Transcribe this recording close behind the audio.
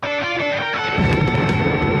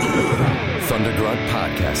Another Grunt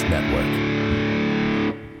Podcast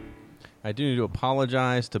Network. I do need to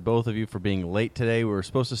apologize to both of you for being late today. We were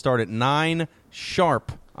supposed to start at 9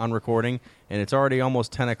 sharp on recording, and it's already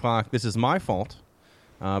almost 10 o'clock. This is my fault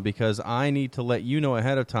because I need to let you know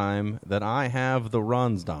ahead of time that I have the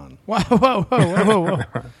runs done. Whoa.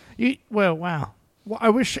 Wow.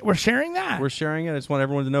 Well, we're sharing that? We're sharing it. I just want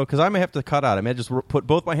everyone to know because I may have to cut out. I may just put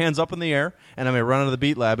both my hands up in the air, and I may run out of the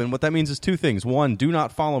Beat Lab. And what that means is two things. One, do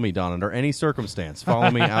not follow me, Don, under any circumstance.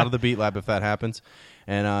 Follow me out of the Beat Lab if that happens.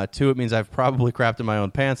 And two, it means I've probably crapped in my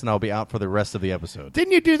own pants, and I'll be out for the rest of the episode.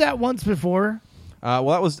 Didn't you do that once before? Well,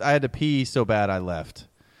 that was I had to pee so bad I left.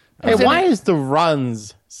 Hey, why is the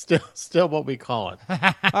runs still what we call it?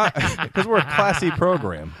 Because we're a classy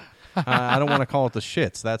program. I don't want to call it the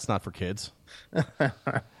shits. That's not for kids.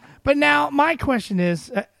 But now my question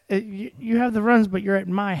is, you have the runs, but you're at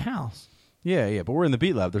my house. Yeah, but we're in the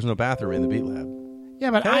Beat Lab. There's no bathroom in the Beat Lab.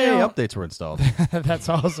 Yeah, but hey, updates were installed. That's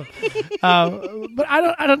awesome. But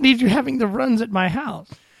I don't need you having the runs at my house.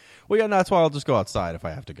 Well, yeah, no, that's why I'll just go outside if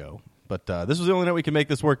I have to go. But this was the only night we can make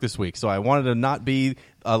this work this week, so I wanted to not be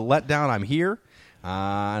let down. I'm here.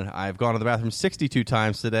 I've gone to the bathroom 62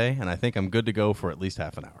 times today, and I think I'm good to go for at least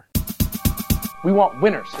half an hour. We want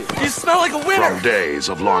winners here. You smell like a winner! From days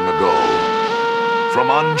of long ago, from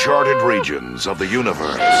uncharted regions of the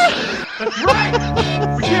universe. That's right!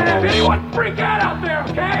 We can't have anyone freak out there,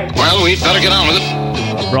 okay? Well, we'd better get on with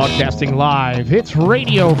it. Broadcasting live, it's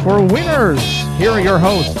Radio for Winners. Here are your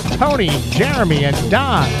hosts, Tony, Jeremy, and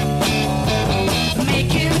Don.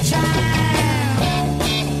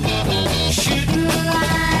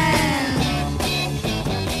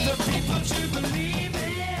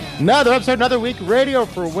 Another episode, another week, Radio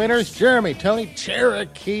for Winners. Jeremy, Tony,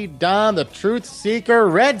 Cherokee, Don, the Truth Seeker,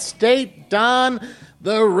 Red State, Don,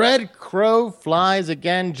 the Red Crow flies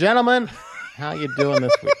again. Gentlemen, how you doing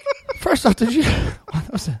this week? First off, that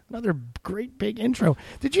was another great big intro.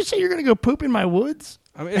 Did you say you're going to go poop in my woods?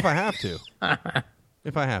 I mean, if I have to.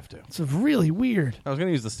 If I have to. It's really weird. I was going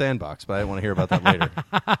to use the sandbox, but I didn't want to hear about that later.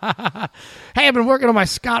 Hey, I've been working on my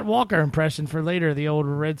Scott Walker impression for later. The old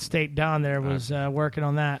Red State Don there was working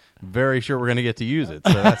on that. Very sure we're going to get to use it,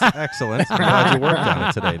 so that's excellent. I'm glad you worked on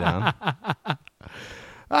it today, Don.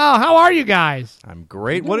 Oh, how are you guys? I'm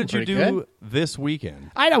great. What did you do this weekend?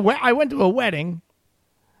 I went to a wedding.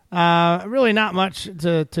 Really not much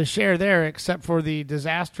to share there except for the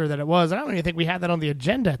disaster that it was. I don't even think we had that on the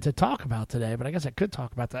agenda to talk about today, but I guess I could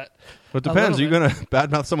talk about that. Well, it depends. Are you going to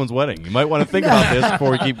badmouth someone's wedding? You might want to think about this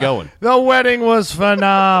before we keep going. The wedding was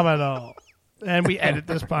phenomenal. And we edit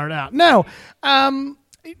this part out. No,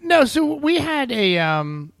 so we had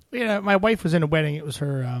my wife was in a wedding. It was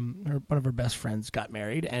her one of her best friends got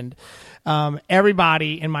married, and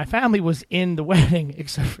everybody in my family was in the wedding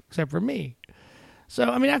except for me. So,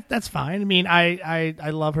 I mean, that's fine. I mean,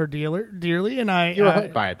 I love her dearly, and You were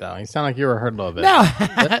hurt by it, though. You sound like you were hurt a little bit. No.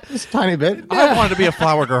 Just a tiny bit. I wanted to be a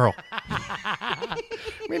flower girl. I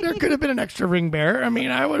mean, there could have been an extra ring bearer. I mean,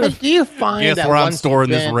 I would have... Do you find yes, that we're on once store in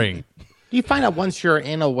you've this been- ring. Do you find that once you're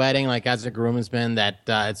in a wedding, like as a groomsman, that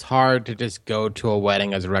it's hard to just go to a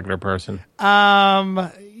wedding as a regular person?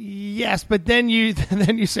 Yes, but then you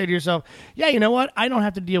say to yourself, yeah, you know what? I don't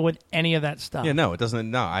have to deal with any of that stuff. Yeah, no, it doesn't.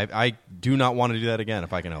 No, I do not want to do that again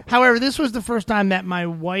if I can help it. However, this was the first time that my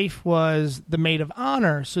wife was the maid of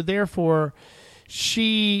honor, so therefore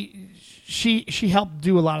she helped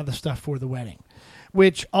do a lot of the stuff for the wedding,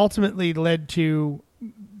 which ultimately led to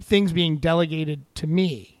things being delegated to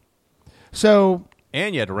me. So,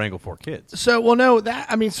 and you had to wrangle 4 kids. so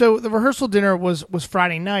the rehearsal dinner was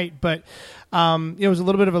Friday night, but it was a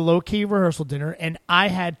little bit of a low key rehearsal dinner, and I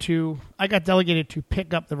got delegated to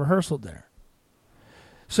pick up the rehearsal dinner.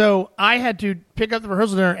 So I had to pick up the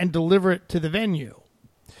rehearsal dinner and deliver it to the venue.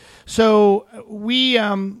 So we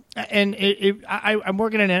I'm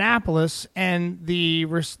working in Annapolis, and the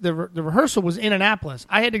rehearsal was in Annapolis.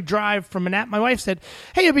 I had to drive from Annapolis. My wife said,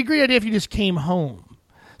 "Hey, it'd be a great idea if you just came home."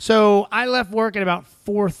 So I left work at about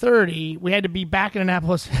 4:30. We had to be back in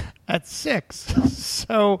Annapolis at 6.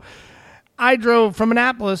 So I drove from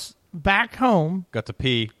Annapolis back home. Got to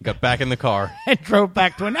pee, got back in the car. And drove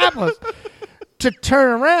back to Annapolis to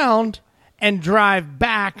turn around and drive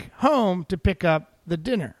back home to pick up the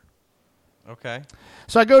dinner. Okay.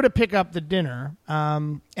 So I go to pick up the dinner,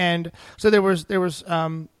 and so there was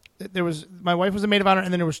my wife was the maid of honor,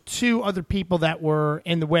 and then there was 2 other people that were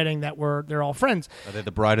in the wedding they're all friends. Are they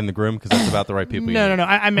the bride and the groom? Because that's about the right people. No.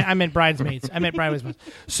 I meant bridesmaids. I meant bridesmaids.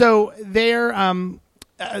 So they're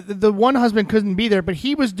the one husband couldn't be there, but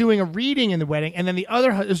he was doing a reading in the wedding, and then the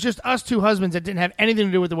other it was just us 2 husbands that didn't have anything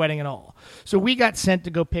to do with the wedding at all. So we got sent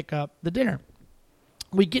to go pick up the dinner.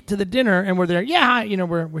 we get to the dinner and we're there. Yeah, hi,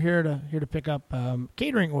 we're here to pick up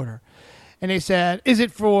catering order. And they said, "Is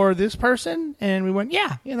it for this person?" And we went,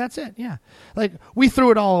 "Yeah, that's it. Yeah." Like we threw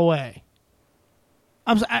it all away.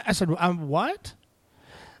 I said, "What?"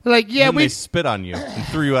 Like, yeah, and they spit on you and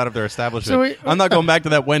threw you out of their establishment. So I'm not going back to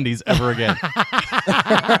that Wendy's ever again.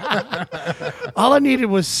 All I needed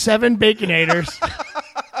was 7 Baconators.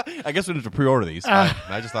 I guess we need to pre-order these.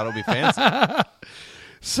 I just thought it would be fancy.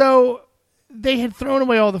 So they had thrown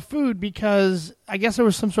away all the food because I guess there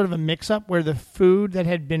was some sort of a mix-up where the food that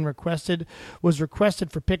had been requested was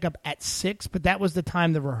requested for pickup at 6, but that was the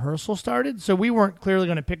time the rehearsal started. So we weren't clearly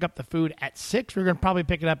going to pick up the food at 6. We were going to probably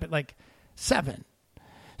pick it up at like 7.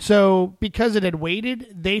 So because it had waited,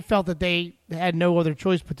 they felt that they had no other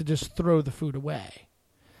choice but to just throw the food away.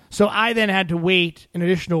 So I then had to wait an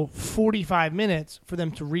additional 45 minutes for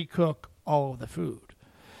them to recook all of the food.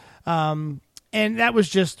 And that was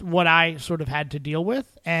just what I sort of had to deal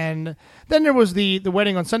with. And then there was the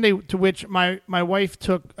wedding on Sunday, to which my wife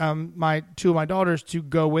took my 2 of my daughters to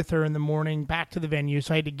go with her in the morning back to the venue.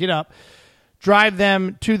 So I had to get up, drive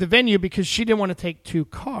them to the venue because she didn't want to take 2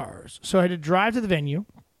 cars. So I had to drive to the venue,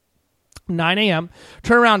 9 a.m.,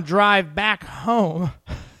 turn around, drive back home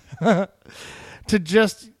to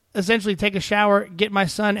just essentially take a shower, get my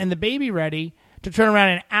son and the baby ready, to turn around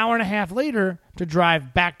an hour and a half later to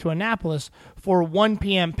drive back to Annapolis for 1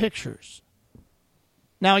 p.m. pictures.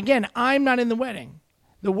 Now, again, I'm not in the wedding.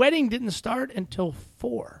 The wedding didn't start until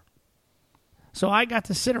 4. So I got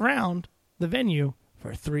to sit around the venue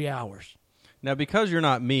for 3 hours. Now, because you're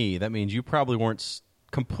not me, that means you probably weren't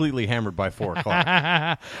completely hammered by 4 o'clock.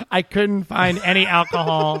 I couldn't find any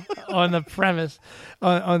alcohol on the premise.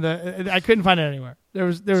 I couldn't find it anywhere. There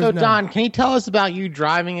was so, none. Don, can you tell us about you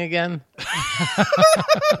driving again?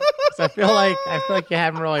 'Cause I feel like you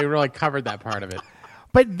haven't really covered that part of it.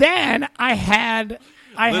 But then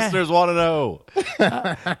Listeners want to know.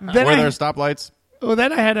 Were there stoplights? Well,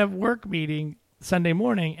 then I had a work meeting Sunday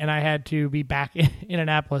morning, and I had to be back in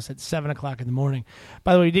Annapolis at 7 o'clock in the morning.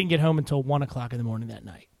 By the way, we didn't get home until 1 o'clock in the morning that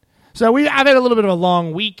night. So I've had a little bit of a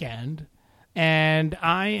long weekend, and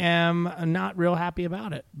I am not real happy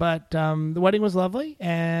about it. But the wedding was lovely,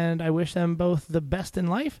 and I wish them both the best in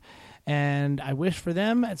life. And I wish for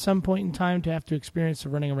them at some point in time to have to experience the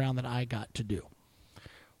running around that I got to do.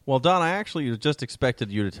 Well, Don, I actually just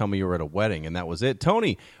expected you to tell me you were at a wedding, and that was it.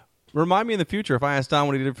 Tony, remind me in the future if I ask Don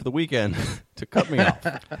what he did for the weekend to cut me off.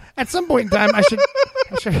 At some point in time, I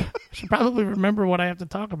should probably remember what I have to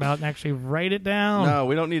talk about and actually write it down. No,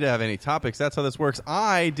 we don't need to have any topics. That's how this works.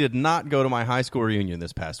 I did not go to my high school reunion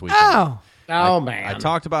this past weekend. Man. I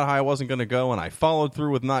talked about how I wasn't going to go, and I followed through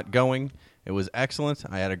with not going. It was excellent.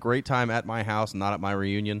 I had a great time at my house, not at my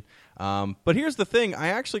reunion. But here's the thing. I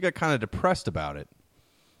actually got kind of depressed about it.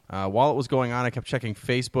 While it was going on, I kept checking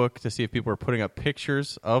Facebook to see if people were putting up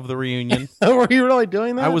pictures of the reunion. Were you really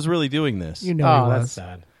doing that? I was really doing this. You know, he was.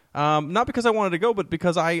 That's sad. Not because I wanted to go, but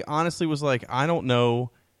because I honestly was like, I don't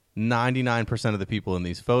know 99% of the people in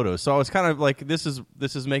these photos. So I was kind of like, this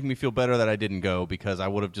is making me feel better that I didn't go, because I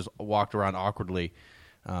would have just walked around awkwardly,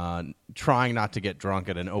 trying not to get drunk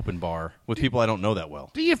at an open bar with people I don't know that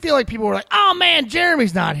well. Do you feel like people were like, "Oh man,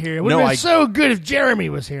 Jeremy's not here. It would have been so good if Jeremy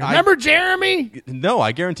was here"? Remember Jeremy? No,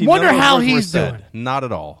 I guarantee. Wonder none of those how words were he's said. doing. Not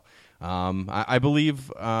at all. I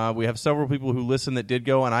believe we have several people who listen that did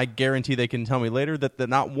go, and I guarantee they can tell me later that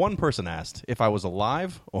not one person asked if I was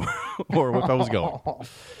alive or if I was going.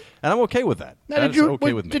 And I'm okay with that. Now, That's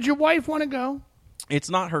okay with me. Did your wife want to go?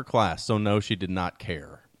 It's not her class, so no, she did not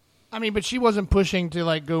care. I mean, but she wasn't pushing to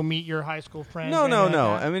like go meet your high school friends. No. Like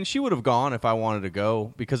that? I mean, she would have gone if I wanted to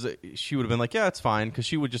go, because she would have been like, yeah, it's fine, because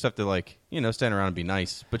she would just have to stand around and be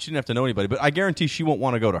nice, but she didn't have to know anybody. But I guarantee she won't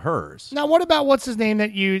want to go to hers. Now, what about what's his name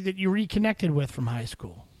that you reconnected with from high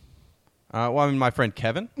school? Well, I mean, my friend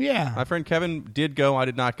Kevin. Yeah. My friend Kevin did go. I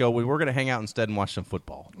did not go. We were going to hang out instead and watch some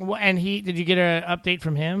football. Well, and did you get an update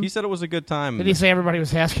from him? He said it was a good time. Did he say everybody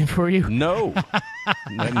was asking for you? No.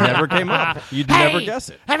 It never came up. You'd never guess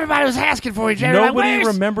it. Everybody was asking for you, Jeremy. Nobody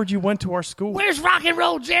remembered you went to our school. Where's Rock and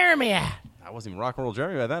Roll Jeremy at? I wasn't even Rock and Roll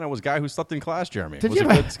Jeremy by then. I was a guy who slept in class Jeremy. It Did was a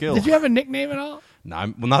good skill. Did you have a nickname at all?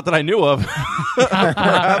 No, well, not that I knew of.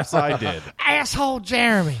 Perhaps I did. Asshole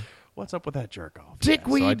Jeremy. What's up with that jerk off?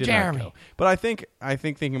 Dickweed so I did not Jeremy. go. But I think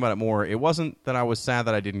thinking about it more, it wasn't that I was sad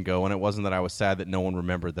that I didn't go, and it wasn't that I was sad that no one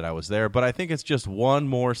remembered that I was there, but I think it's just one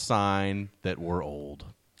more sign that we're old.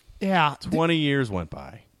 Yeah. 20 years went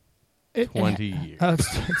by. 20 years.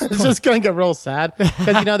 It's just going to get real sad because,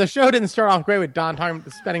 the show didn't start off great with Don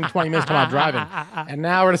spending 20 minutes talking about driving. And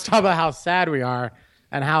now we're just talking about how sad we are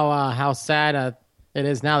and how sad it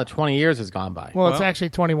is now that 20 years has gone by. Well, it's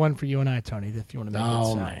actually 21 for you and I, Tony, if you want to make it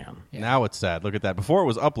Oh, sad. man. Now it's sad. Look at that. Before it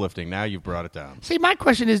was uplifting. Now you've brought it down. See, my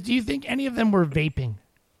question is, do you think any of them were vaping?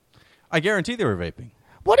 I guarantee they were vaping.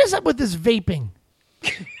 What is up with this vaping?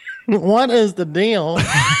 What is the deal with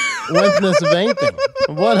this vaping?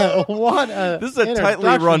 What a This is a tightly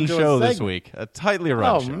introduction run to a show this segment. week. A tightly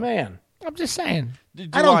run Oh, show. man. I'm just saying.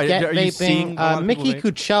 I don't get Are you seeing vaping. a lot of people Mickey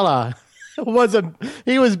vape? Cucella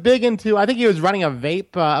he was big into, I think he was running a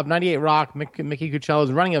vape of 98 Rock. Mickey Cucella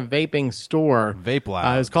was running a vaping store. Vape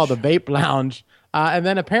Lounge. It was called the Vape Lounge. And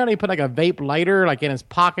then apparently he put like a vape lighter like in his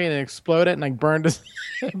pocket and exploded and like burned his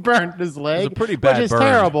leg. It was a pretty bad which is burn.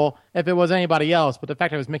 terrible if it was anybody else, but the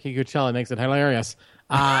fact that it was Mickey Cucella makes it hilarious.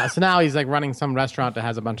 So now he's like running some restaurant that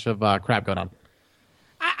has a bunch of crap going on.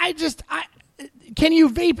 Can you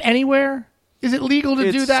vape anywhere? Is it legal to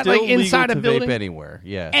It's do that, still like inside a legal to building? vape anywhere.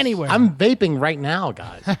 Yes. Anywhere. I'm vaping right now,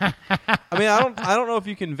 guys. I mean, I don't know if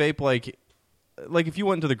you can vape like if you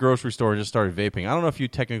went to the grocery store and just started vaping. I don't know if you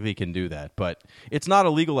technically can do that, but it's not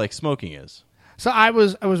illegal like smoking is. So I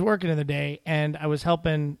was working in the day, and I was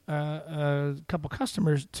helping a couple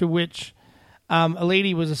customers, to which a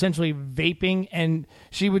lady was essentially vaping, and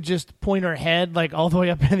she would just point her head like all the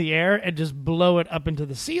way up in the air and just blow it up into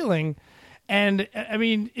the ceiling. And I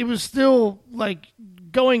mean, it was still like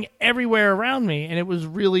going everywhere around me, and it was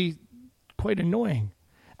really quite annoying.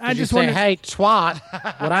 I just say, wanted, hey, twat,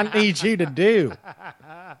 what I need you to do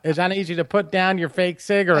is I need you to put down your fake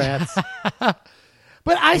cigarettes. but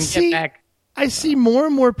I and see. get back. I see more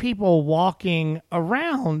and more people walking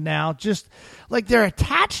around now, just like they're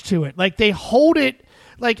attached to it, like they hold it,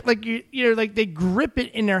 like like they grip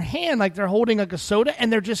it in their hand, like they're holding like a soda,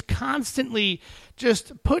 and they're just constantly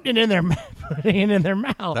just putting it in their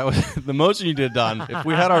mouth. That was the motion you did, Don. If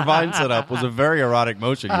we had our Vine set up, was a very erotic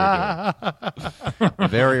motion you were doing.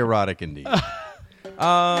 Very erotic indeed.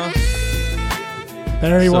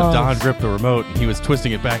 There he So was. Don gripped the remote, and he was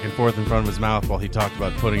twisting it back and forth in front of his mouth while he talked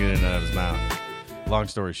about putting it in and out of his mouth. Long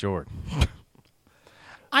story short.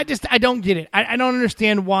 I don't get it. I don't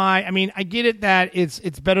understand why. I mean, I get it that it's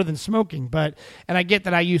better than smoking, and I get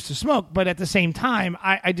that I used to smoke, but at the same time,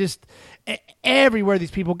 I just everywhere these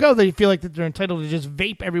people go, they feel like that they're entitled to just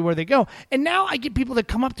vape everywhere they go. And now I get people that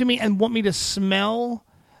come up to me and want me to smell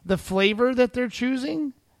the flavor that they're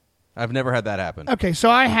choosing. I've never had that happen. Okay, so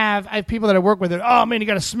I have people that I work with that, oh man, you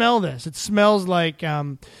got to smell this. It smells like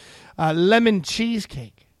lemon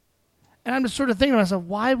cheesecake. And I'm just sort of thinking to myself,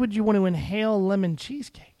 why would you want to inhale lemon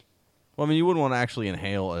cheesecake? Well, I mean, you wouldn't want to actually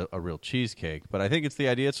inhale a real cheesecake, but I think it's the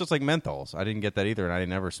idea. It's just like menthols. I didn't get that either, and I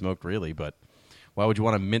never smoked really, but why would you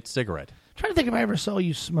want a mint cigarette? I'm trying to think if I ever saw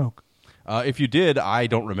you smoke. If you did, I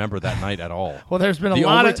don't remember that night at all. Well, there's been a the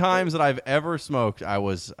lot only of times that I've ever smoked, I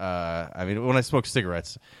was, I mean, when I smoke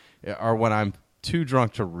cigarettes, are when I'm too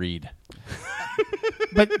drunk to read.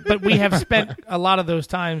 but we have spent a lot of those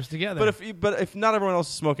times together. But if not everyone else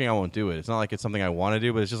is smoking, I won't do it. It's not like it's something I want to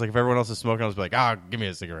do, but it's just like if everyone else is smoking, I'll just be like, give me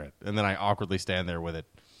a cigarette, and then I awkwardly stand there with it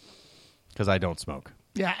because I don't smoke.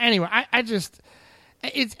 Yeah. Anyway, I don't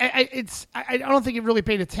think it really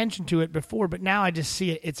paid attention to it before, but now I just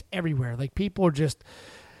see it. It's everywhere. Like people are just.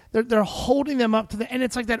 They're holding them up to and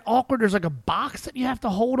it's like that awkward. There's like a box that you have to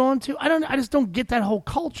hold on to. I just don't get that whole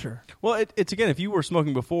culture. Well, it's again, if you were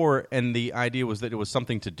smoking before and the idea was that it was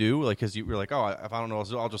something to do, like because you were like, if I don't know,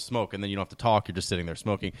 I'll just smoke, and then you don't have to talk. You're just sitting there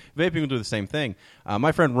smoking. Vaping will do the same thing.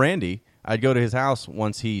 My friend Randy, I'd go to his house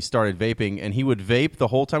once he started vaping, and he would vape the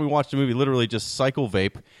whole time we watched a movie. Literally just cycle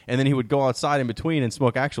vape, and then he would go outside in between and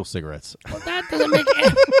smoke actual cigarettes. Well, that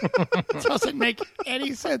doesn't make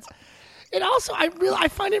any sense. And also, I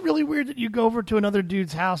find it really weird that you go over to another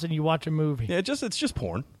dude's house and you watch a movie. Yeah, it's just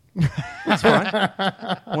porn. That's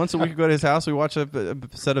fine. Once a week we go to his house, we watch a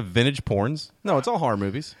set of vintage porns. No, it's all horror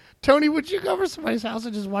movies. Tony, would you go over to somebody's house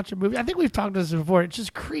and just watch a movie? I think we've talked about this before. It's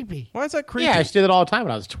just creepy. Why is that creepy? Yeah, I used to do that all the time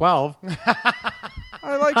when I was 12.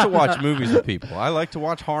 I like to watch movies with people. I like to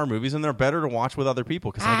watch horror movies, and they're better to watch with other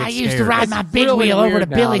people because I get used to scared. ride my big Really wheel over to weird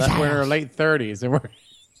now Billy's that We're in our house. late 30s and we're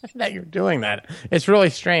that you're doing that. It's really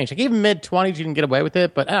strange. Like even mid 20s, you can get away with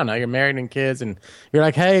it, but I don't know. You're married and kids, and you're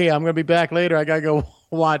like, hey, I'm gonna be back later. I gotta go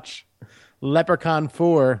watch Leprechaun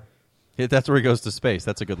 4. Yeah, that's where he goes to space.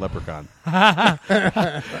 That's a good Leprechaun. That's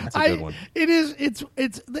a good one.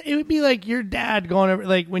 It would be like your dad going over,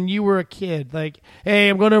 like when you were a kid, like, hey,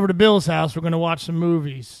 I'm going over to Bill's house. We're going to watch some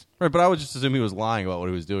movies. Right, but I would just assume he was lying about what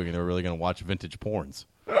he was doing, and they were really going to watch vintage porns.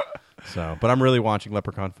 So, but I'm really watching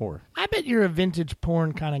Leprechaun 4. I bet you're a vintage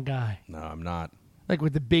porn kind of guy. No, I'm not. Like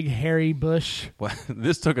with the big hairy bush. Well,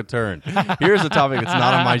 this took a turn. Here's a topic that's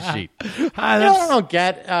not on my sheet. What I don't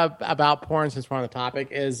get about porn, since we're on the topic,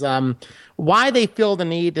 is why they feel the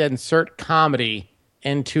need to insert comedy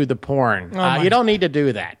into the porn. You don't need to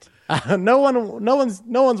do that. No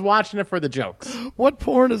one's watching it for the jokes. What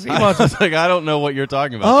porn is he watching? I don't know what you're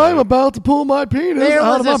talking about. I'm about to pull my penis There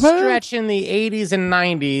out was of my a pants. stretch in the 80s and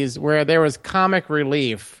 90s where there was comic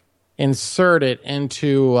relief inserted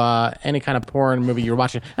into any kind of porn movie you're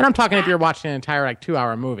watching. And I'm talking if you're watching an entire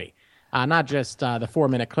 2-hour movie, not just the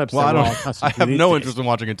 4-minute clips. Well, that we're all accustomed I to have these no days. interest in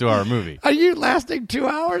watching a 2-hour movie. Are you lasting 2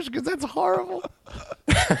 hours? Because that's horrible.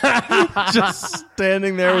 Just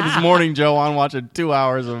standing there with his Morning Joe on watching 2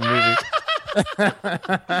 hours of a movie.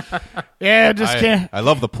 Yeah, just can't. I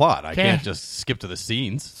love the plot. I can't Can't. just skip to the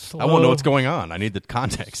scenes. I won't know what's going on. I need the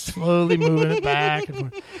context. Slowly moving it back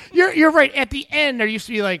and forth. You're right. At the end, there used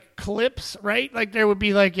to be like clips, right? Like there would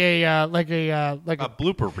be like a A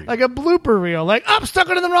blooper reel. like a blooper reel. Like, I'm stuck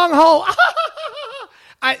it in the wrong hole.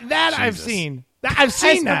 I've Jesus. seen. I've I just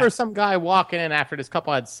seen remember that. some guy walking in after this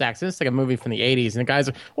couple had sex. And it's like a movie from the 80s, and the guy's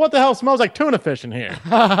like, "What the hell smells like tuna fish in here?"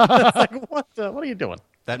 It's like, what are you doing?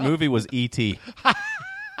 That movie was E.T.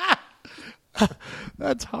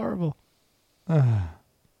 That's horrible. I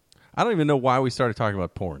don't even know why we started talking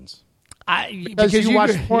about porns. Because you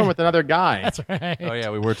watch porn with another guy. That's right. Oh,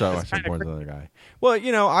 yeah, we were talking about porn with another guy. Well,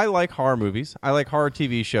 I like horror movies. I like horror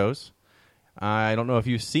TV shows. I don't know if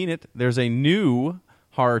you've seen it. There's a new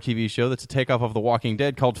horror TV show that's a takeoff of The Walking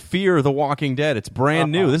Dead called Fear the Walking Dead. It's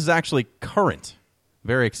brand new. This is actually current.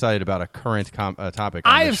 Very excited about a current topic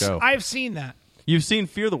on the show. I've seen that. You've seen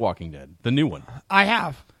Fear the Walking Dead, the new one. I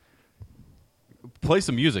have. Play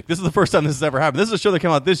some music. This is the first time this has ever happened. This is a show that came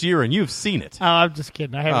out this year, and you've seen it. Oh, I'm just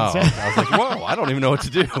kidding. I haven't Oh, seen it. I was like, whoa, I don't even know what to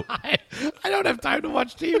do. I don't have time to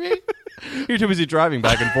watch TV. You're too busy driving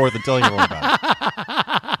back and forth and telling everyone about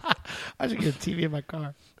it. I should get a TV in my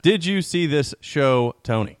car. Did you see this show,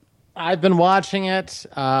 Tony? I've been watching it,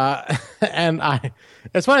 and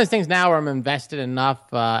it's one of those things now where I'm invested enough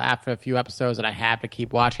after a few episodes that I have to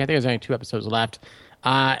keep watching. I think there's only 2 episodes left,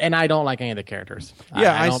 and I don't like any of the characters.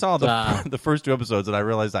 Yeah, I don't, saw the first 2 episodes, and I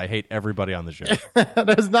realized I hate everybody on the show.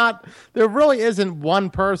 there really isn't one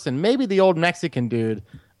person. Maybe the old Mexican dude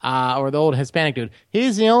or the old Hispanic dude.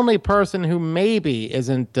 He's the only person who maybe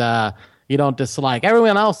isn't. You don't dislike.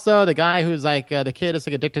 Everyone else, though, the guy who's like the kid is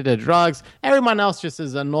like addicted to drugs, everyone else just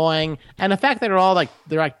is annoying. And the fact that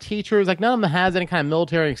they're like teachers, like none of them has any kind of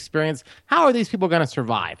military experience. How are these people going to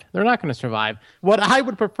survive? They're not going to survive. What I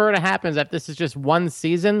would prefer to happen is that this is just one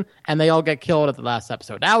season and they all get killed at the last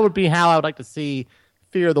episode. That would be how I would like to see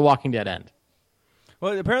Fear the Walking Dead end.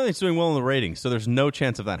 Well, apparently it's doing well in the ratings, so there's no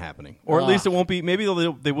chance of that happening. Or at least it won't be. Maybe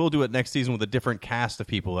they will do it next season with a different cast of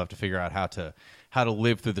people who have to figure out how to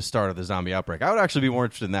live through the start of the zombie outbreak. I would actually be more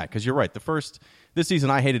interested in that because you're right. This season,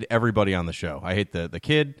 I hated everybody on the show. I hate the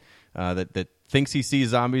kid that thinks he sees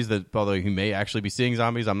zombies. That although he may actually be seeing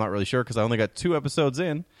zombies, I'm not really sure because I only got 2 episodes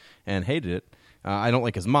in and hated it. I don't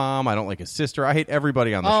like his mom. I don't like his sister. I hate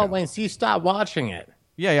everybody on the show. Oh, Wayne, so you stopped watching it.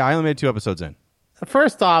 Yeah. I only made 2 episodes in.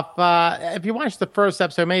 First off, if you watch the first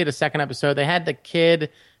episode, maybe the second episode, they had the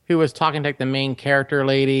kid who was talking to like, the main character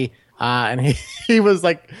lady, and he was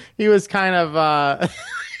kind of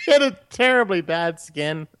he had a terribly bad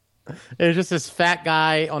skin. It was just this fat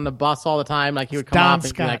guy on the bus all the time. Like he would come Don up and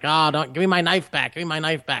Scott. be like, "Oh, don't give me my knife back! Give me my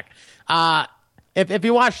knife back!" If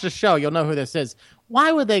you watch the show, you'll know who this is.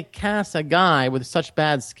 Why would they cast a guy with such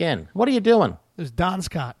bad skin? What are you doing? There's Don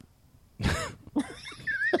Scott.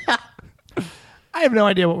 I have no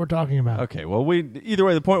idea what we're talking about. Okay, well, either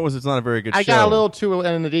way, the point was it's not a very good show. I got a little too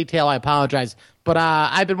in the detail. I apologize, but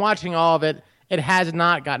I've been watching all of it. It has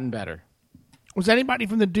not gotten better. Was anybody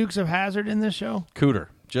from the Dukes of Hazzard in this show? Cooter.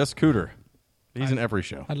 Just Cooter. He's in every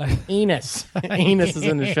show. I'd like. Enos. Enos is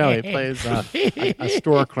in the show. He plays a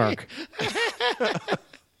store clerk.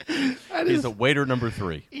 He's a waiter number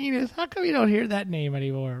 3. Enos, how come you don't hear that name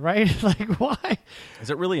anymore? Right? Like, why? Is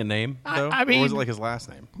it really a name, though? I mean- or was it like his last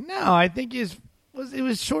name? No, I think it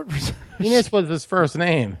was short for. Enos was his first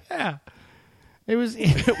name. Yeah, it was.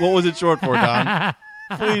 What was it short for, Don?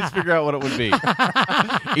 Please figure out what it would be.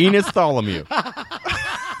 Enos Tholomew.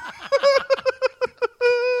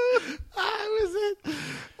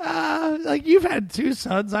 Like you've had 2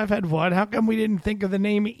 sons, I've had 1. How come we didn't think of the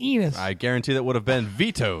name Enos? I guarantee that would have been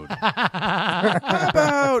vetoed. How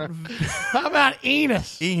about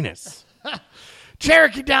Enos? Enos?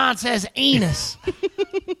 Cherokee Don says Enos.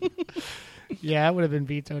 Yeah, it would have been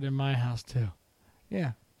vetoed in my house too.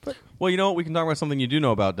 Yeah. Well, you know what? We can talk about something you do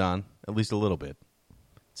know about, Don, at least a little bit.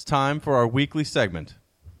 It's time for our weekly segment,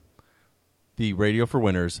 the Radio for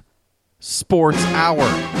Winners Sports Hour.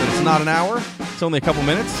 But it's not an hour. It's only a couple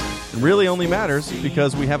minutes. It really only matters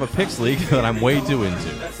because we have a picks league that I'm way too into.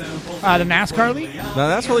 The NASCAR league? Now,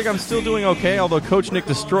 the NASCAR league I'm still doing okay, although Coach Nick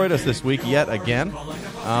destroyed us this week yet again.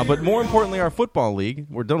 But more importantly, our football league.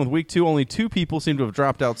 We're done with week 2. Only 2 people seem to have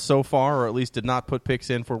dropped out so far, or at least did not put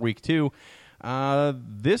picks in for week 2.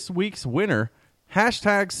 This week's winner,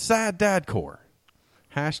 #SadDadCore.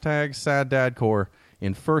 #SadDadCore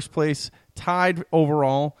in first place, tied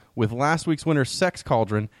overall with last week's winner, Sex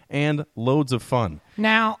Cauldron, and Loads of Fun.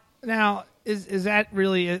 Now, is that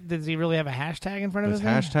really? Does he really have a hashtag in front of It's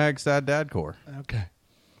his name? #SadDadCore. Okay.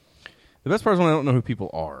 The best part is when I don't know who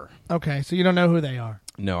people are. Okay, so you don't know who they are.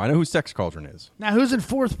 No, I know who Sex Cauldron is. Now, who's in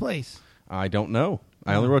fourth place? I don't know.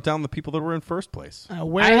 I only wrote down the people that were in first place.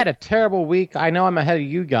 Where? I had a terrible week. I know I'm ahead of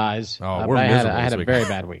you guys. Oh, but we're I miserable had this a week. very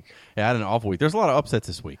bad week. Yeah, I had an awful week. There's a lot of upsets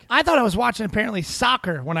this week. I thought I was watching apparently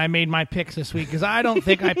soccer when I made my picks this week because I don't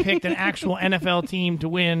think I picked an actual NFL team to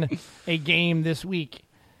win a game this week.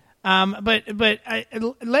 But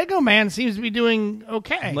Lego Man seems to be doing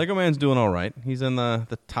okay. Lego Man's doing all right. He's in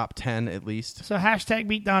the top 10 at least. So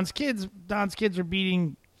 #beat Don's kids. Don's kids are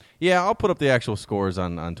beating. Yeah, I'll put up the actual scores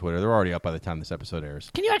on Twitter. They're already up by the time this episode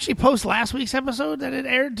airs. Can you actually post last week's episode that it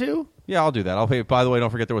aired too? Yeah, I'll do that. I'll pay. By the way,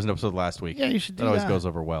 don't forget there was an episode last week. Yeah, you should do that. Always that. goes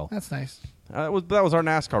over well. That's nice. That was our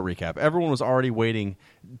NASCAR recap. Everyone was already waiting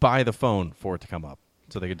by the phone for it to come up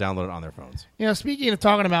so they could download it on their phones. You know, speaking of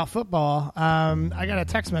talking about football, I got a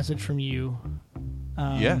text message from you.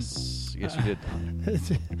 Yes, you did.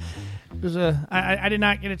 It was I did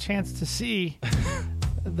not get a chance to see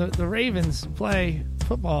the Ravens play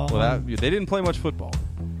football. Well, they didn't play much football.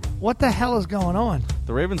 What the hell is going on?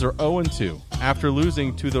 The Ravens are 0-2 after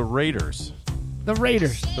losing to the Raiders. The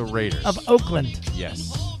Raiders The Raiders. of Oakland.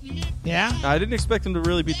 Yes. Yeah? I didn't expect them to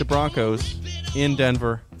really beat the Broncos in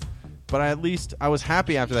Denver, but I was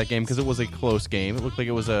happy after that game because it was a close game. It looked like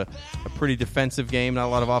it was a pretty defensive game, not a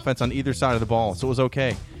lot of offense on either side of the ball, so it was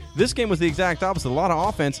okay. This game was the exact opposite. A lot of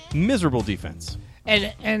offense, miserable defense.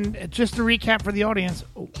 And just to recap for the audience,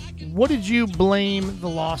 what did you blame the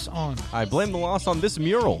loss on? I blame the loss on this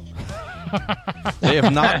mural. They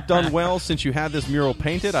have not done well since you had this mural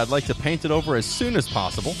painted. I'd like to paint it over as soon as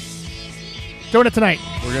possible. Doing it tonight.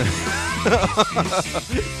 We're gonna.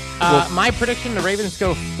 My prediction: the Ravens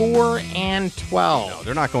go 4-12. No,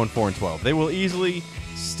 they're not going 4-12. They will easily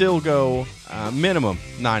still go minimum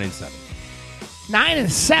 9-7.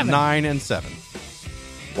 9-7.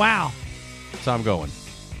 9-7. Wow. So I'm going.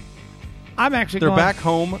 I'm actually They're going. back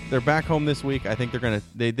home. They're back home this week. I think they're gonna.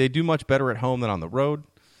 They do much better at home than on the road.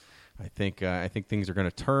 I think things are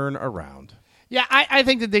gonna turn around. Yeah, I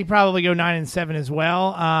think that they probably go 9-7 as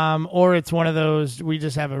well. Or it's one of those we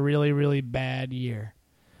just have a really, really bad year,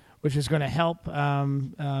 which is going to help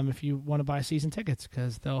if you want to buy season tickets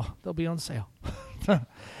because they'll be on sale.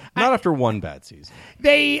 Not after one bad season.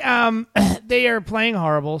 They are playing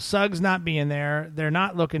horrible. Suggs not being there. They're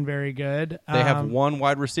not looking very good. They have one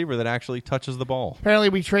wide receiver that actually touches the ball. Apparently,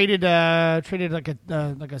 we traded like a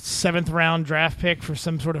 7th round draft pick for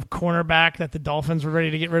some sort of cornerback that the Dolphins were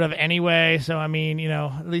ready to get rid of anyway. So I mean,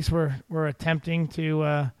 at least we're attempting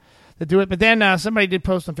to do it. But then somebody did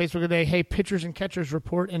post on Facebook today, hey, pitchers and catchers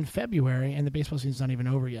report in February, and the baseball season's not even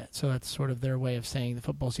over yet. So that's sort of their way of saying the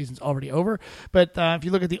football season's already over. But if you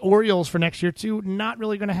look at the Orioles for next year, too, not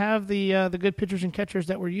really going to have the good pitchers and catchers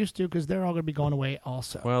that we're used to because they're all going to be going away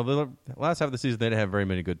also. Well, the last half of the season, they didn't have very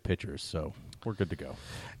many good pitchers, so we're good to go.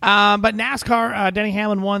 But NASCAR, Denny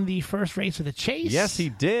Hamlin won the first race of the Chase. Yes, he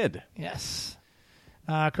did. Yes.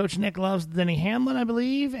 Coach Nick loves Denny Hamlin, I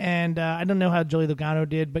believe, and I don't know how Joey Logano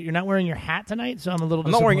did, but you're not wearing your hat tonight, so I'm a little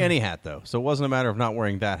I'm not wearing disappointed. any hat, though, so it wasn't a matter of not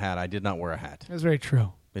wearing that hat. I did not wear a hat. That's very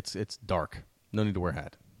true. It's dark. No need to wear a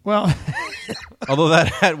hat. Well, Although that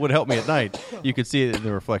hat would help me at night. You could see it in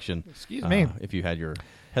the reflection. Excuse me. If you had your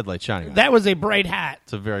headlight shining on it. that was a bright hat.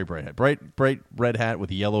 It's a very bright hat. Bright red hat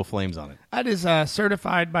with yellow flames on it. That is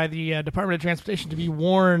certified by the Department of Transportation to be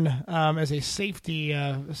worn as a safety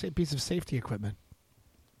piece of safety equipment.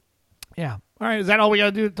 Yeah. All right. Is that all we got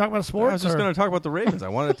to do to talk about sports? I was just going to talk about the Ravens. I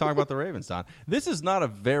wanted to talk about the Ravens, Don. This is not a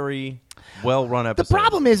very well-run episode. The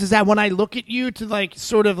problem is that when I look at you to all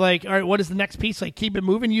right, what is the next piece? Like, keep it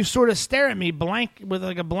moving. You sort of stare at me blank with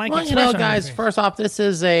like a blank. Well, expression on your guys, face. first off, this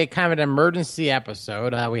is a kind of an emergency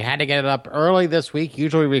episode. We had to get it up early this week.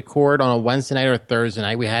 Usually we record on a Wednesday night or Thursday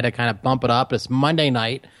night. We had to kind of bump it up. It's Monday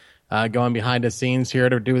night, going behind the scenes here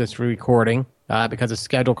to do this recording because of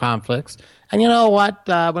schedule conflicts. And you know what?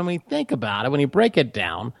 When we think about it, when you break it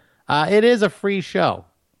down, it is a free show.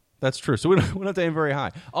 That's true. So we don't have to aim very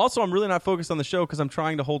high. Also, I'm really not focused on the show because I'm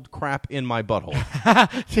trying to hold crap in my butthole.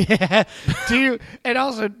 Yeah. Do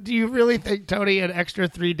you really think, Tony, an extra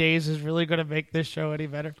 3 days is really going to make this show any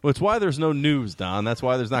better? Well, it's why there's no news, Don. That's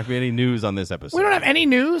why there's not going to be any news on this episode. We don't have any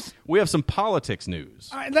news. We have some politics news.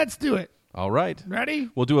 All right, let's do it. All right.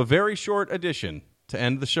 Ready? We'll do a very short edition to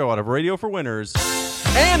end the show out of Radio for Winners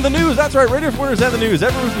and the news. That's right, Radio for Winners and the news.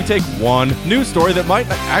 Every week we take one news story that might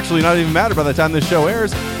actually not even matter by the time this show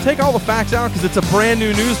airs. Take all the facts out because it's a brand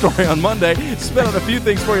new news story on Monday. Spit out a few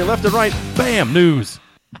things for you left and right. Bam, news.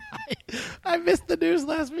 I missed the news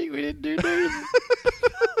last week. We didn't do news.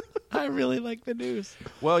 I really like the news.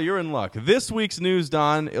 Well, you're in luck. This week's news,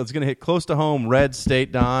 Don, it's going to hit close to home, red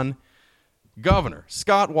state, Don. Governor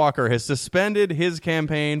Scott Walker has suspended his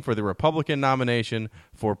campaign for the Republican nomination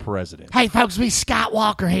for president. Hey, folks, we Scott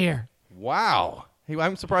Walker here. Wow.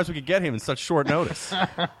 I'm surprised we could get him in such short notice.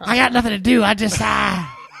 I got nothing to do. I just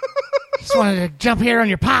wanted to jump here on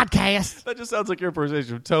your podcast. That just sounds like your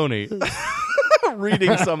impersonation of Tony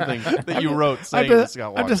reading something that you wrote saying to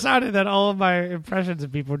Scott Walker. I've decided that all of my impressions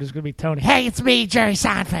of people are just going to be Tony. Hey, it's me, Jerry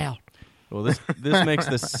Seinfeld. Well, this makes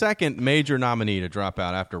the second major nominee to drop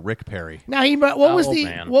out after Rick Perry. Now, he made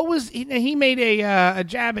a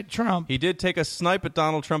jab at Trump. He did take a snipe at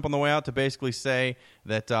Donald Trump on the way out to basically say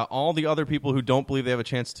that all the other people who don't believe they have a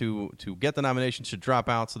chance to get the nomination should drop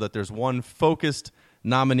out so that there's one focused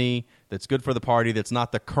nominee that's good for the party that's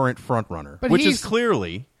not the current front runner, which is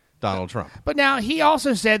clearly Donald Trump. But now he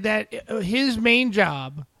also said that his main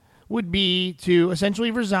job would be to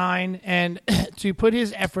essentially resign and to put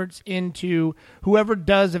his efforts into whoever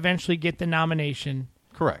does eventually get the nomination.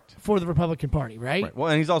 Correct. For the Republican Party, right? Well,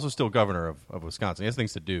 and he's also still governor of Wisconsin. He has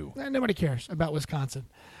things to do. Nobody cares about Wisconsin.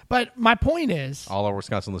 But my point is... all our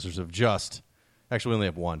Wisconsin listeners have just... actually, we only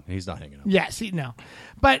have one, and he's not hanging up. Yes, no.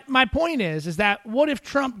 But my point is that what if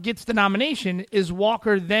Trump gets the nomination? Is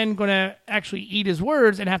Walker then going to actually eat his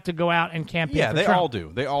words and have to go out and campaign for Trump? Yeah, they all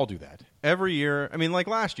do. They all do that. Every year, I mean, like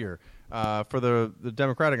last year, for the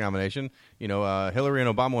Democratic nomination, Hillary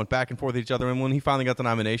and Obama went back and forth with each other, and when he finally got the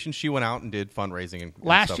nomination, she went out and did fundraising and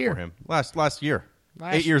stuff for him. Last year.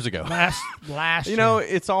 8 years ago. Last year.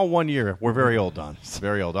 It's all 1 year. We're very old, Don.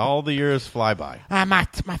 Very old. All the years fly by. My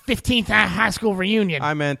 15th high school reunion.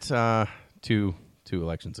 I meant two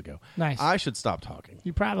elections ago. Nice. I should stop talking.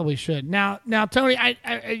 You probably should. Now, Tony,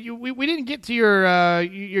 we didn't get to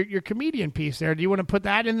your comedian piece there. Do you want to put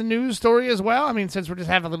that in the news story as well? I mean, since we're just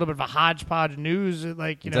having a little bit of a hodgepodge news, is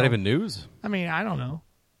that even news? I mean, I don't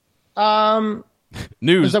know.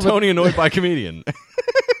 News. Tony annoyed by comedian.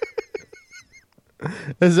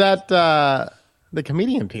 Is that the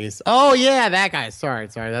comedian piece? Oh yeah, that guy. Sorry.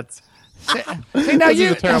 That's. See, now this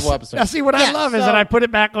is a terrible episode. Now, see, what I love is that I put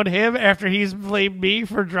it back on him after he's blamed me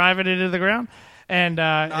for driving it into the ground. And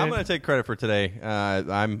I'm going to take credit for today.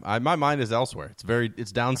 My mind is elsewhere.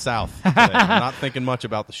 It's down south today. I'm not thinking much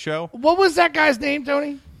about the show. What was that guy's name,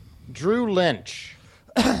 Tony? Drew Lynch.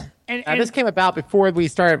 and this came about before we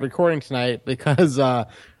started recording tonight because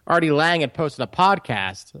Artie Lang had posted a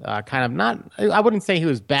podcast, I wouldn't say he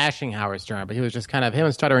was bashing Howard Stern, but he was just kind of, him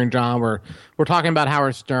and Stuttering John were talking about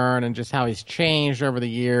Howard Stern and just how he's changed over the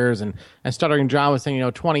years. And Stuttering John was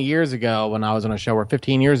saying, 20 years ago when I was on a show, or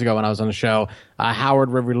 15 years ago when I was on a show,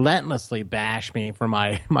 Howard would relentlessly bash me for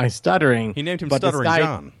my stuttering. He named him Stuttering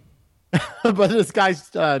John. But this guy,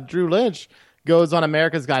 Drew Lynch, goes on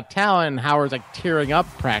America's Got Talent, and Howard's like tearing up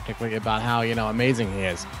practically about how, amazing he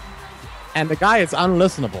is. And the guy is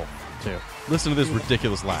unlistenable, too. Listen to this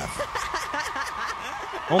ridiculous laugh.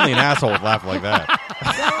 Only an asshole would laugh like that.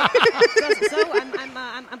 So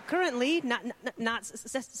I'm currently not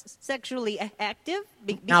sexually active.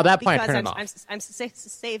 Now that point, because turn it off. I'm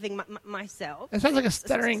saving myself. It sounds like a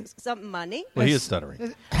stuttering. Some money. Well, he is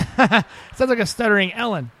stuttering. Sounds like a stuttering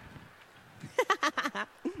Ellen.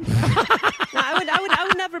 No, I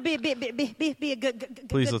would never be a good.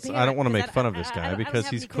 Please, I don't want to make fun of this guy because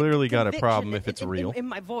he's clearly got a problem if it's real. In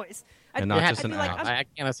my voice, and not just an act. I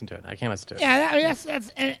can't listen to it. Yeah,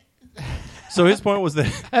 that's. So his point was that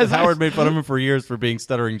Howard made fun of him for years for being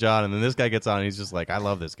Stuttering John, and then this guy gets on and he's just like, I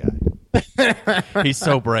love this guy. He's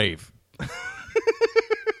so brave.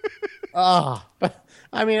 But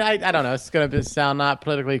I mean, I don't know. It's going to sound not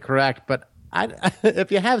politically correct, but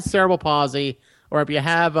if you have cerebral palsy or if you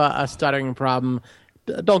have a stuttering problem,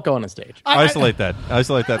 don't go on the stage. Isolate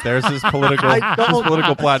that. There's his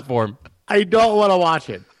political platform. I don't want to watch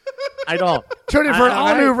it. I don't. Tune in for an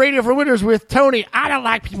all-new Radio for Winners with Tony. I don't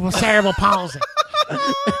like people with cerebral palsy.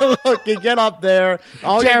 Look, you get up there.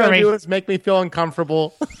 All you're going to do is make me feel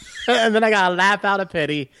uncomfortable. And then I got to laugh out of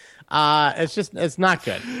pity. It's not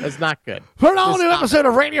good. It's not good. For an all-new episode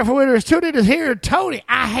of Radio for Winners, tune in to hear Tony.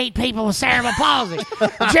 I hate people with cerebral palsy.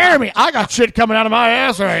 Jeremy, I got shit coming out of my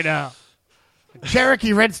ass right now.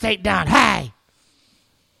 Cherokee Red State Don. Hey.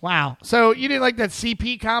 Wow. So you didn't like that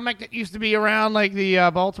CP comic that used to be around like the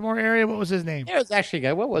Baltimore area? What was his name? It was actually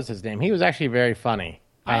good. What was his name? He was actually very funny.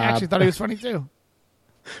 I actually thought he was funny too.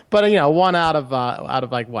 But one out of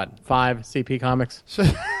like what 5 CP comics.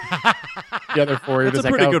 The other 4. That's a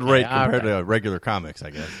pretty good rate compared to regular comics, I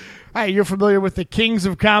guess. Hey, you're familiar with the Kings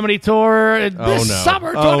of Comedy tour this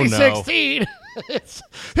summer 2016? It's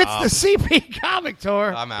the CP Comic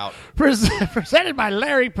Tour. I'm out. Presented by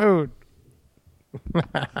Larry Poon.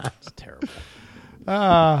 It's terrible.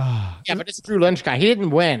 Yeah, but this Drew Lynch guy, he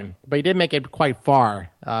didn't win, but he did make it quite far.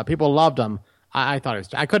 People loved him. I thought it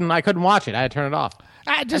was. I couldn't watch it. I had to turn it off.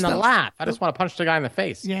 Just and the laugh. I just want to punch the guy in the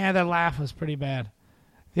face. Yeah, that laugh was pretty bad.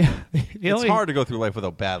 Yeah, it's hard to go through life with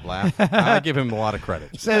a bad laugh. I give him a lot of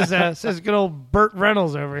credit. Says good old Burt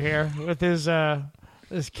Reynolds over here with his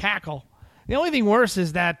cackle. The only thing worse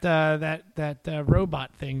is that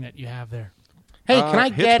robot thing that you have there. Hey, can I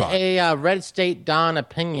get Hitchbot. a Red State Don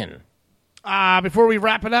opinion? Before we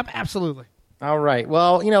wrap it up, absolutely. All right.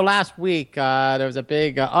 Well, last week there was a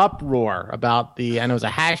big uproar about and it was a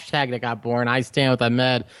hashtag that got born. I stand with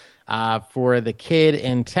Ahmed for the kid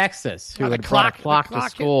in Texas who had brought a clock to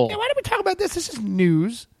school. Yeah, why don't we talk about this? This is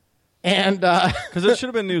news. And because it should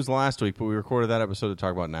have been news last week, but we recorded that episode to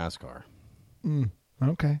talk about NASCAR.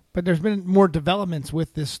 Okay, but there's been more developments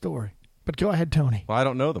with this story. But go ahead, Tony. Well, I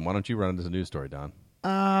don't know them. Why don't you run into the news story, Don?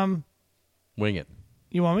 Wing it.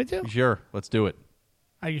 You want me to? Sure. Let's do it.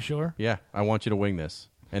 Are you sure? Yeah, I want you to wing this,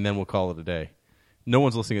 and then we'll call it a day. No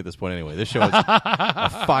one's listening at this point anyway. This show is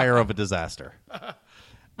a fire of a disaster.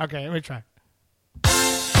 Okay, let me try.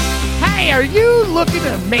 Hey, are you looking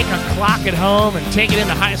to make a clock at home and take it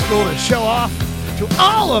into high school to show off to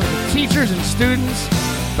all of the teachers and students?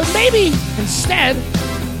 But maybe instead,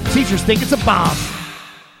 teachers think it's a bomb.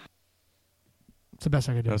 It's the best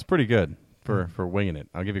I could do. That's pretty good for winging it.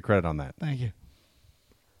 I'll give you credit on that. Thank you.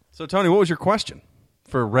 So, Tony, what was your question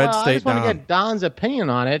for Red State I just want to Don? get Don's opinion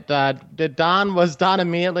on it. Was Don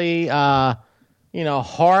immediately,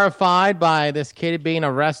 horrified by this kid being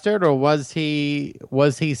arrested, or was he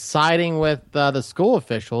siding with the school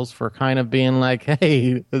officials for kind of being like,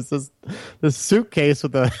 hey, this suitcase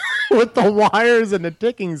with the with the wires and the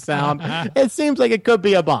ticking sound? It seems like it could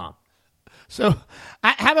be a bomb. So,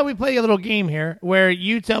 how about we play a little game here where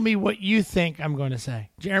you tell me what you think I'm going to say?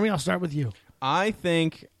 Jeremy, I'll start with you. I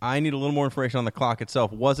think I need a little more information on the clock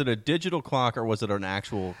itself. Was it a digital clock or was it an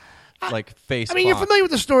actual face clock? You're familiar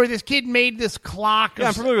with the story. This kid made this clock. Yeah,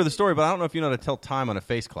 I'm familiar with the story, but I don't know if you know how to tell time on a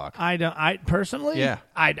face clock. I personally? Yeah.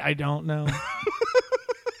 I don't know.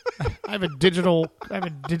 I have a digital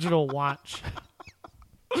watch.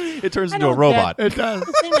 It turns into a robot. It does.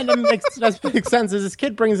 The thing that doesn't make sense is this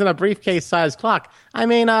kid brings in a briefcase-sized clock. I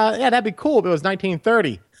mean, that'd be cool if it was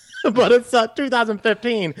 1930. But it's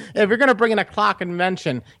 2015. If you're going to bring in a clock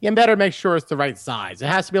invention, you better make sure it's the right size. It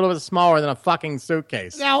has to be a little bit smaller than a fucking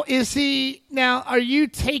suitcase. Now, are you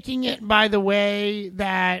taking it by the way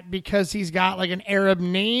that because he's got like an Arab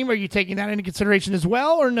name, are you taking that into consideration as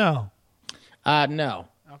well or no? No.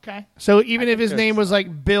 Okay. So even if his name was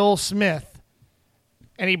like Bill Smith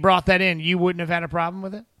and he brought that in, you wouldn't have had a problem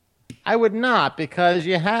with it? I would not, because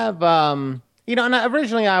you have... and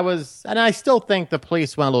originally I still think the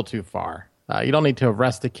police went a little too far. You don't need to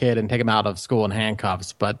arrest a kid and take him out of school in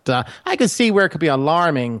handcuffs, but I could see where it could be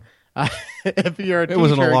alarming if you're a teacher. It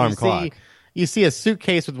was an alarm clock. You see a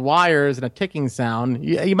suitcase with wires and a ticking sound.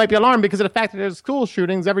 You might be alarmed because of the fact that there's school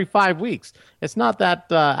shootings every 5 weeks. It's not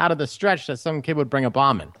that out of the stretch that some kid would bring a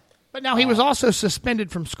bomb in. But now he was also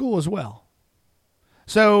suspended from school as well.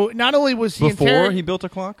 So not only was he Before he built a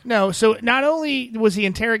clock? No, so not only was he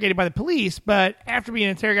interrogated by the police, but after being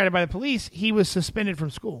interrogated by the police, he was suspended from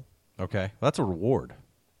school. Okay, that's a reward.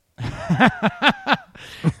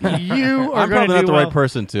 You are I'm probably not the well. right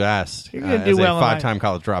person to ask You're gonna as do well a in life. 5-time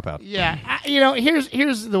college dropout. Yeah,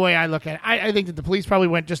 here's the way I look at it. I think that the police probably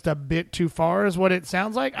went just a bit too far, is what it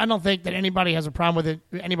sounds like. I don't think that anybody has a problem with it.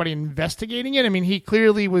 Anybody investigating it. I mean, he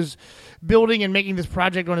clearly was building and making this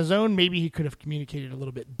project on his own. Maybe he could have communicated a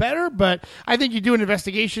little bit better, but I think you do an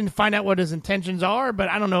investigation, find out what his intentions are. But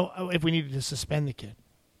I don't know if we needed to suspend the kid.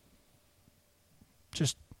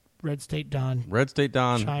 Just Red State Don. Red State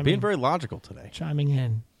Don being very logical today. Chiming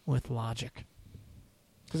in with logic.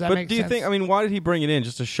 Does that But make do you sense? think, why did he bring it in?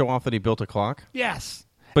 Just to show off that he built a clock? Yes.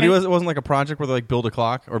 But it wasn't like a project where they like build a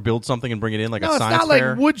clock or build something and bring it in like a science fair. No, it's not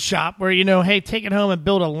like wood shop where, hey, take it home and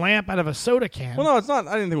build a lamp out of a soda can. Well, no, it's not.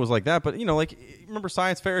 I didn't think it was like that. But, like, remember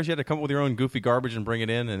science fairs? You had to come up with your own goofy garbage and bring it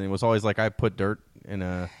in. And it was always like I put dirt in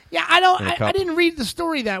a Yeah, I didn't read the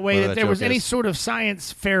story that way, that there was any is. sort of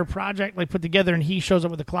science fair project like put together and he shows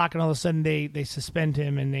up with a clock and all of a sudden they suspend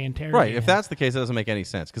him and they interrogate Right. him. If that's the case, it doesn't make any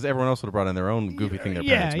sense because everyone else would have brought in their own goofy thing their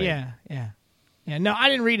parents made. Yeah, no, I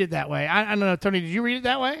didn't read it that way. I don't know, Tony, did you read it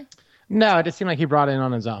that way? No, it just seemed like he brought it in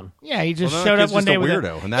on his own. Yeah, he just Well, showed up one day a with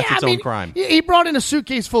weirdo, and that's its own crime. He brought in a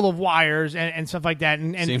suitcase full of wires and stuff like that,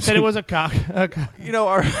 and said it was a cock.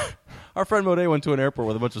 Our friend Monet went to an airport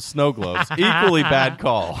with a bunch of snow globes. Equally bad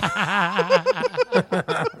call.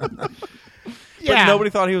 But nobody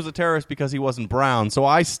thought he was a terrorist because he wasn't brown. So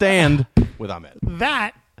I stand with Ahmed.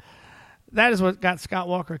 That is what got Scott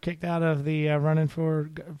Walker kicked out of the running for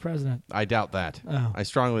president. I doubt that. Oh. I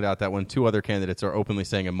strongly doubt that when two other candidates are openly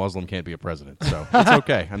saying a Muslim can't be a president. So it's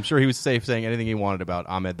okay. I'm sure he was safe saying anything he wanted about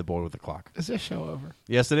Ahmed the boy with the clock. Is this show over?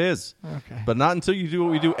 Yes, it is. Okay. But not until you do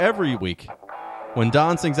what we do every week when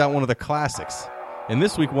Don sings out one of the classics. And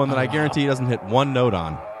this week, one that I guarantee he doesn't hit one note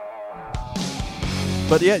on.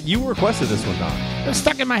 But yet, you requested this one, Don. It's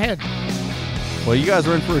stuck in my head. Well, you guys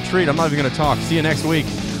are in for a treat. I'm not even going to talk. See you next week.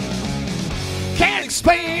 Can't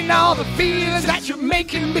explain all the feelings that you're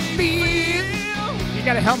making me feel. You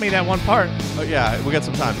got to help me that one part. Oh, yeah, we got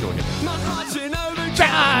some time to get there.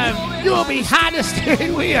 Drive, you'll be behind the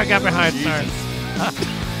steering wheel. I got behind. Sorry.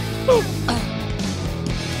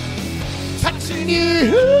 Touching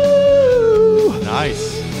you.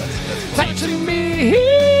 Nice. Touching me.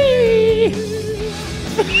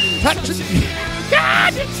 Touching you.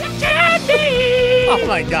 God, it's touching me. Oh,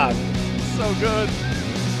 my God. So good.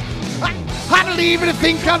 I don't even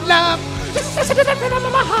think of love. Just listen to the rhythm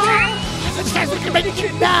of my heart. There's a chance we can make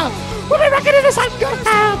it now. We'll be rocking in the sun goes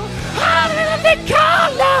down. I don't even think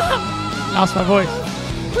of love. Lost my voice.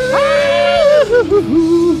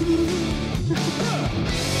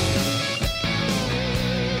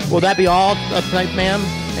 Will that be all tonight, ma'am?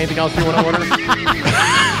 Anything else you want to order?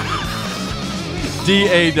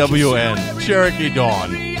 DAWN. Cherokee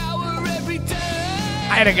Dawn.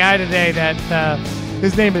 I had a guy today that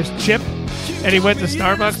his name is Chip, and he went to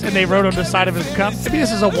Starbucks, and they wrote on the side of his cup. Maybe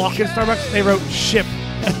this is a walk-in Starbucks. They wrote Ship,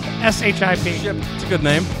 S-H-I-P. Ship. It's a good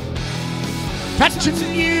name. Touching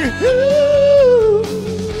you,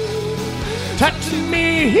 touching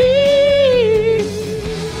me,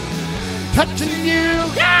 touching you,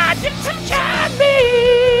 God, you're touching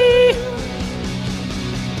me.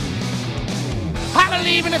 I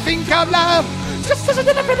believe in a thing called love. Just listen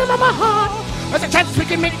to the rhythm of my heart. There's a chance we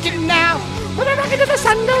can make it now. When we're rocking till the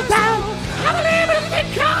sun goes down. I believe in a thing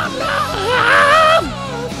called love.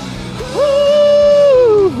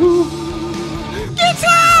 Ooh.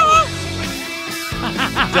 Guitar!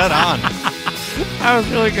 Dead on. That was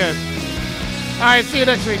really good. All right, see you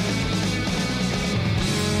next week.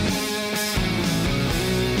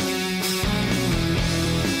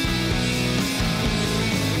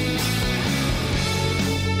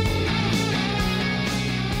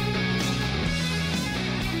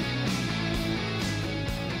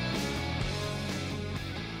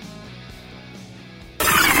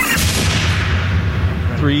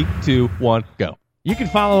 Three, 2, 1, go. You can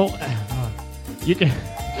follow. You can. All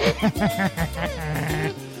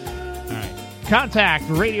right. Contact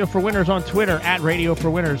Radio for Winners on Twitter at Radio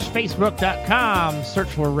for Winners. Facebook.com. Search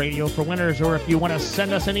for Radio for Winners. Or if you want to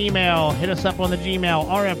send us an email, hit us up on the Gmail,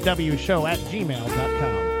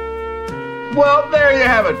 rfwshow@gmail.com. Well, there you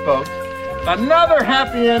have it, folks. Another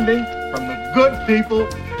happy ending from the good people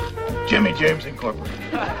of Jimmy James Incorporated.